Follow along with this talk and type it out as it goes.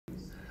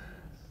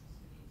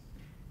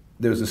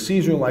There's a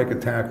seizure-like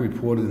attack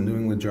reported in the New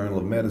England Journal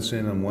of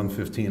Medicine on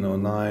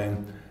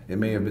 1/15/09. It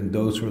may have been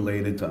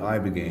dose-related to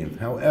Ibogaine.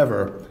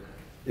 However,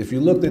 if you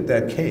looked at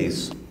that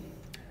case,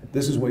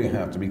 this is where you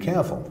have to be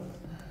careful.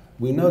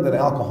 We know that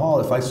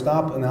if I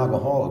stop an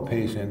alcoholic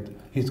patient,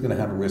 he's going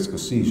to have a risk of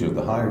seizure,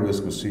 the higher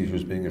risk of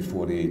seizures being at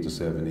 48 to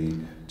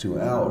 72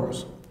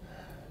 hours.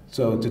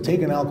 So to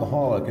take an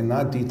alcoholic and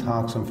not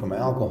detox them from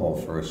alcohol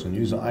first and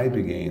use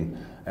Ibogaine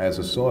as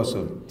a source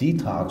of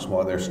detox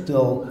while they're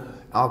still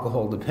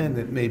alcohol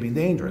dependent may be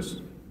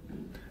dangerous.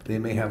 They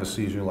may have a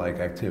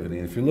seizure-like activity.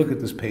 And if you look at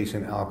this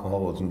patient,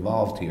 alcohol was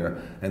involved here,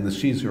 and the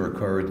seizure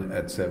occurred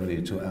at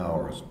 72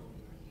 hours.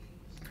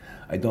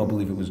 I don't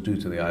believe it was due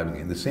to the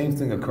Ibogaine. The same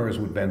thing occurs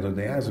with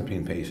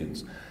benzodiazepine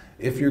patients.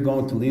 If you're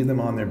going to leave them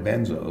on their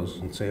benzos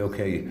and say,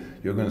 okay,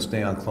 you're going to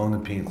stay on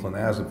clonazepam,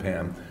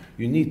 clonazepam,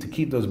 you need to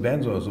keep those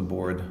benzos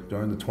aboard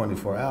during the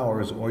 24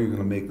 hours or you're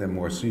going to make them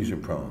more seizure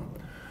prone.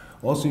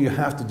 Also, you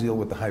have to deal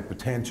with the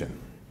hypertension.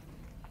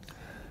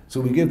 So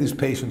we give these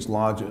patients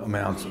large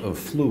amounts of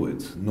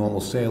fluids,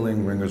 normal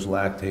saline, Ringer's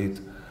lactate,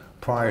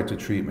 prior to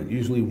treatment,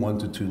 usually 1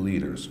 to 2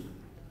 liters.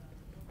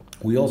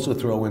 We also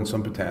throw in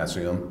some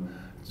potassium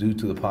due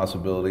to the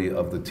possibility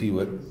of the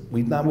TWIT.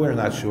 We're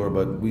not sure,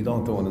 but we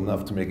don't throw in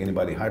enough to make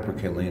anybody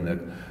hyperkalemic.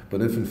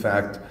 But if in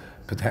fact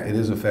it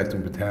is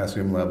affecting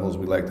potassium levels,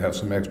 we like to have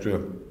some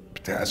extra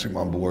potassium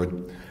on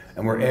board.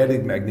 And we're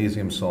adding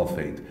magnesium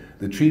sulfate.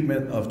 The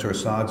treatment of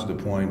torsades de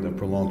pointe, of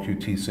prolonged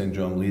QT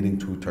syndrome leading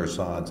to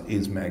torsades,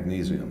 is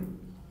magnesium.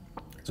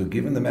 So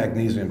given the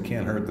magnesium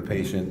can't hurt the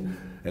patient,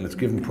 and it's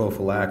given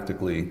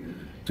prophylactically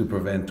to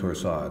prevent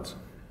torsades.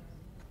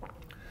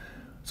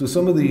 So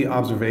some of the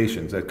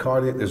observations, that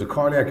there's a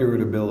cardiac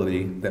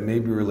irritability that may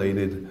be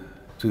related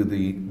to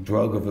the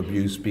drug of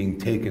abuse being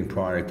taken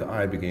prior to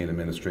Ibogaine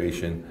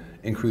administration,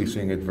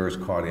 increasing adverse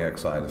cardiac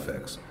side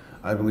effects.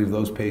 I believe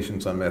those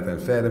patients on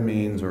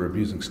methamphetamines or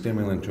abusing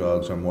stimulant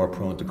drugs are more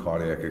prone to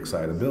cardiac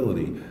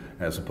excitability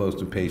as opposed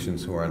to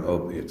patients who are on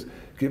opiates.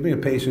 Give me a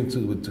patient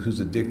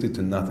who's addicted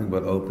to nothing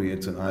but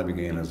opiates and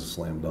Ibogaine as a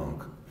slam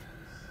dunk.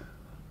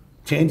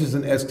 Changes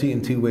in ST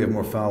and T wave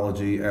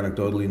morphology,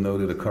 anecdotally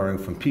noted occurring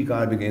from peak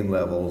Ibogaine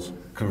levels,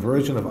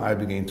 conversion of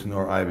Ibogaine to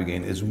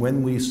noribogaine is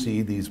when we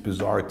see these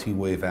bizarre T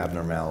wave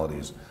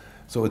abnormalities.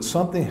 So it's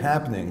something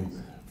happening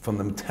from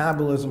the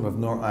metabolism of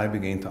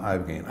noribogaine to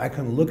Ibogaine. I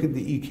can look at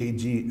the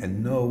EKG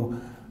and know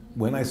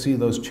when I see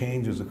those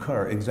changes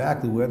occur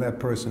exactly where that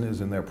person is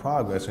in their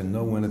progress and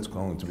know when it's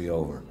going to be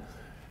over.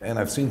 And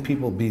I've seen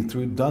people be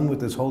done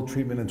with this whole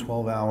treatment in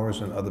 12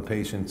 hours and other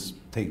patients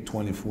take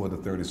 24 to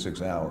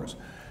 36 hours.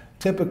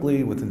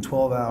 Typically, within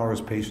 12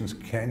 hours, patients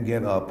can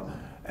get up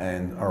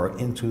and are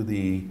into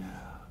the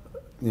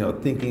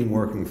thinking,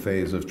 working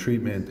phase of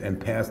treatment and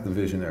past the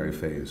visionary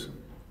phase.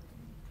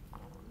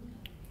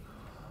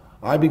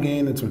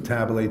 Ibogaine, its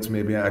metabolites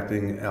may be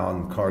acting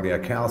on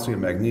cardiac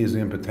calcium,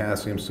 magnesium,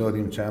 potassium,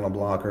 sodium channel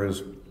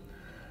blockers.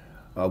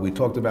 We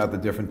talked about the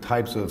different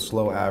types of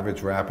slow,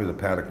 average, rapid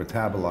hepatic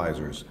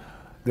metabolizers.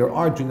 There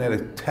are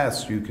genetic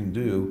tests you can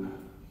do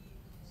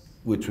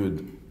which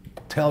would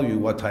tell you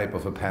what type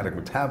of hepatic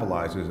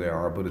metabolizers there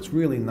are, but it's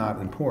really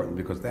not important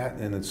because that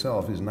in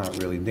itself is not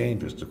really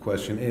dangerous. The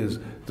question is,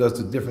 does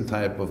the different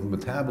type of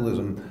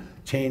metabolism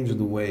change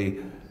the way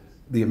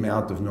the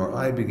amount of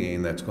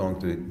noribogaine that's going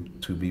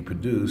to be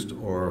produced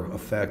or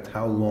affect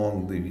how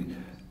long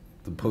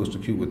the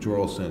post-acute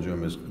withdrawal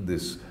syndrome is,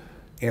 this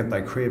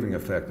anti-craving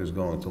effect is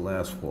going to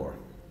last for.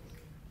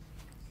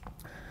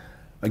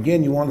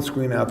 Again, you want to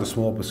screen out the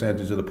small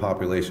percentage of the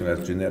population that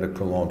has genetic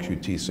prolonged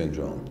QT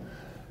syndrome.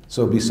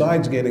 So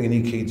besides getting an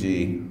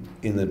EKG,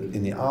 in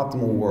the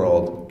optimal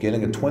world,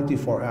 getting a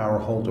 24-hour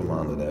Holter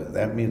monitor,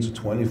 that means a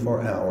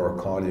 24-hour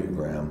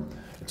cardiogram.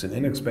 It's an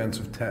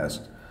inexpensive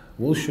test.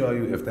 We'll show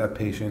you if that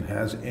patient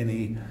has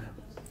any,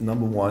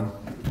 number one,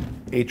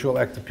 atrial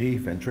ectopy,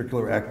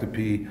 ventricular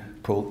ectopy,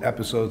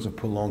 episodes of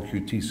prolonged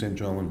QT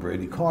syndrome, and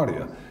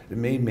bradycardia. It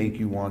may make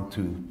you want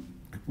to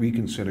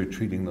reconsider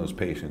treating those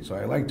patients. So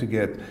I like to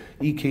get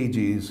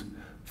EKGs,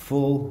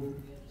 full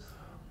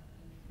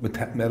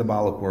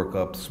metabolic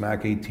workup,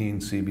 SMAC18,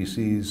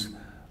 CBCs,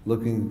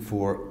 looking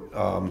for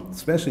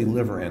especially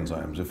liver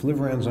enzymes. If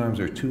liver enzymes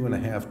are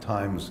 2.5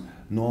 times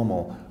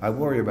normal, I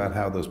worry about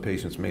how those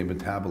patients may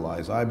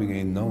metabolize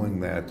Ibogaine,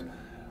 knowing that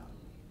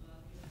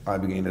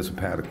Ibogaine is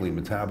hepatically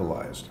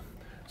metabolized.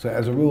 So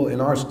as a rule, in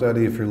our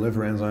study, if your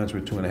liver enzymes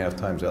were 2.5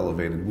 times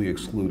elevated, we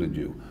excluded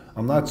you.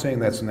 I'm not saying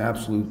that's an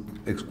absolute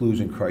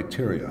exclusion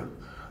criteria.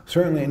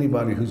 Certainly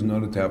anybody who's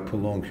noted to have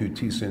prolonged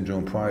QT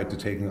syndrome prior to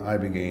taking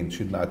Ibogaine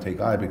should not take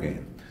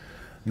Ibogaine.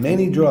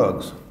 Many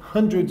drugs,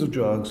 hundreds of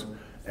drugs,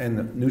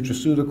 and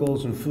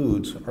nutraceuticals and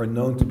foods are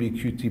known to be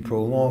QT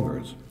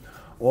prolongers.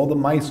 All the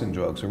mycin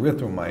drugs,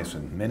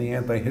 erythromycin, many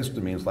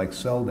antihistamines like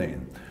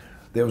Seldane.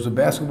 There was a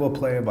basketball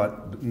player by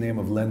the name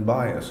of Len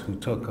Bias who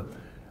took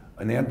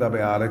an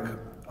antibiotic,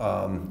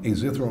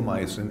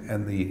 azithromycin,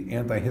 and the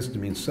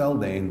antihistamine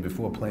Seldane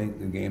before playing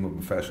a game of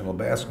professional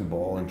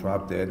basketball and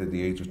dropped dead at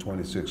the age of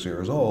 26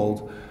 years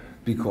old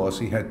because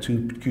he had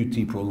 2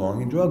 QT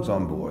prolonging drugs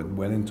on board,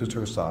 went into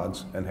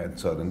torsades, and had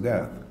sudden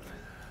death.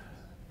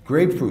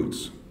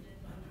 Grapefruits,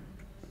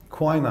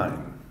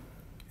 quinine,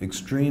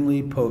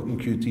 extremely potent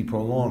QT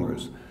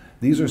prolongers.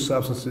 These are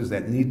substances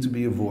that need to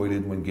be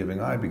avoided when giving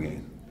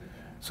Ibogaine.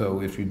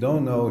 So if you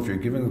don't know, if you're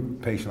giving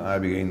a patient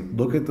Ibogaine,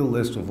 look at the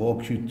list of all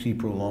QT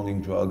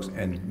prolonging drugs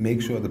and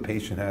make sure the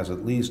patient has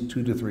at least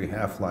 2 to 3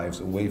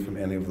 half-lives away from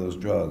any of those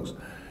drugs.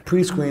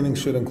 Pre-screening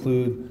should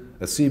include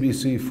a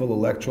CBC full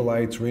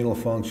electrolytes, renal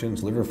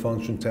functions, liver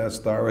function tests,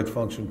 thyroid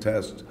function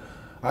tests.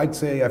 I'd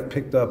say I've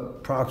picked up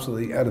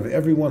approximately, out of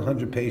every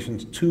 100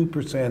 patients,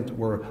 2%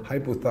 were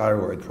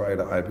hypothyroid prior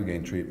to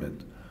Ibogaine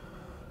treatment.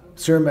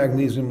 Serum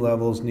magnesium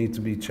levels need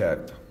to be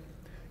checked.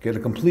 Get a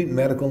complete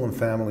medical and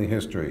family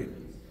history.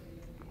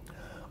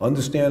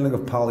 Understanding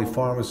of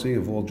polypharmacy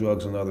of all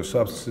drugs and other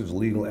substances,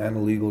 legal and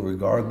illegal,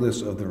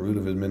 regardless of the route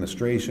of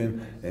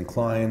administration, and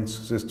clients'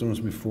 systems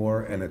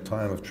before and at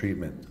time of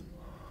treatment.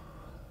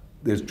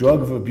 There's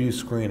drug of abuse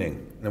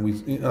screening,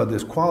 and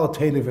there's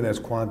qualitative and there's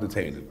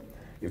quantitative.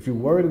 If you're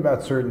worried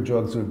about certain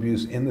drugs of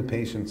abuse in the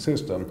patient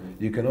system,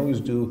 you can always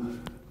do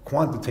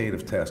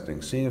quantitative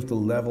testing, seeing if the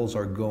levels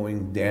are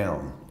going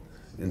down.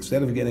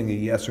 Instead of getting a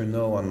yes or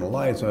no on the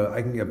lights,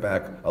 I can get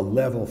back a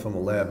level from the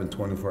lab in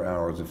 24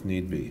 hours if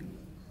need be.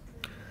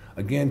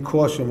 Again,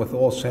 caution with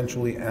all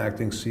centrally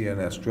acting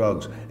CNS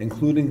drugs,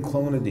 including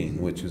clonidine,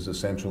 which is a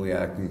centrally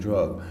acting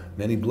drug,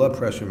 many blood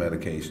pressure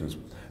medications,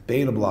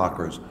 beta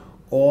blockers.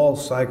 All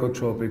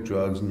psychotropic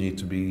drugs need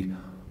to be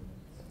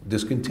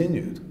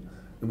discontinued.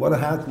 What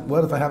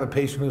if I have a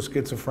patient who's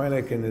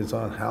schizophrenic and is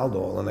on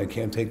Haldol and I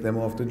can't take them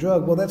off the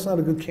drug? Well, that's not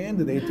a good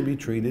candidate to be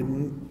treated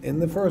in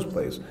the first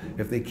place.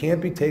 If they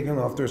can't be taken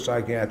off their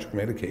psychiatric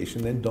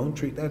medication, then don't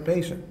treat that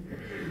patient.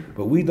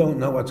 But we don't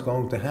know what's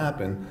going to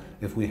happen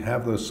if we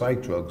have those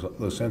psych drugs,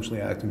 those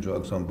centrally acting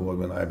drugs on board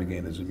when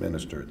Ibogaine is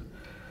administered.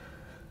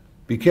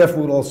 Be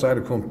careful with all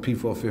cytochrome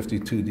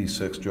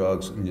P452D6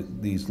 drugs.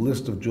 These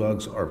lists of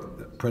drugs are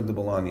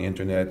printable on the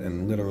internet,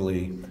 and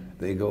literally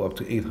they go up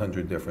to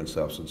 800 different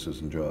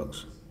substances and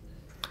drugs.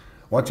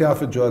 Watch out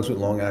for drugs with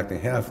long-acting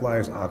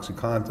half-lives,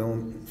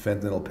 OxyContin,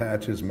 fentanyl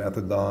patches,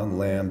 methadone,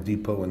 LAM,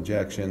 depot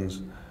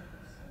injections.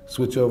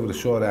 Switch over to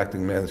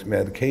short-acting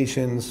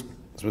medications,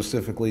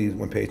 specifically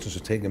when patients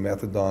are taking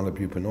methadone or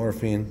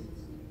buprenorphine,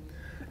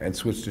 and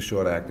switch to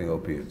short-acting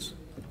opiates.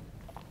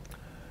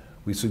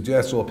 We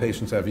suggest all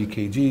patients have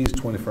EKGs,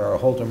 24-hour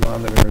Holter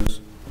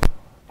monitors,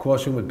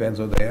 caution with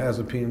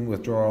benzodiazepine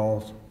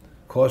withdrawals,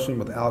 caution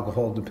with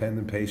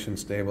alcohol-dependent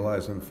patients,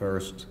 stabilize them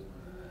first.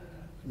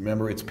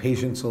 Remember, it's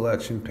patient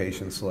selection,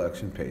 patient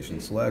selection,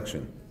 patient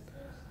selection.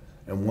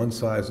 And one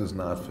size does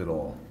not fit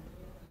all.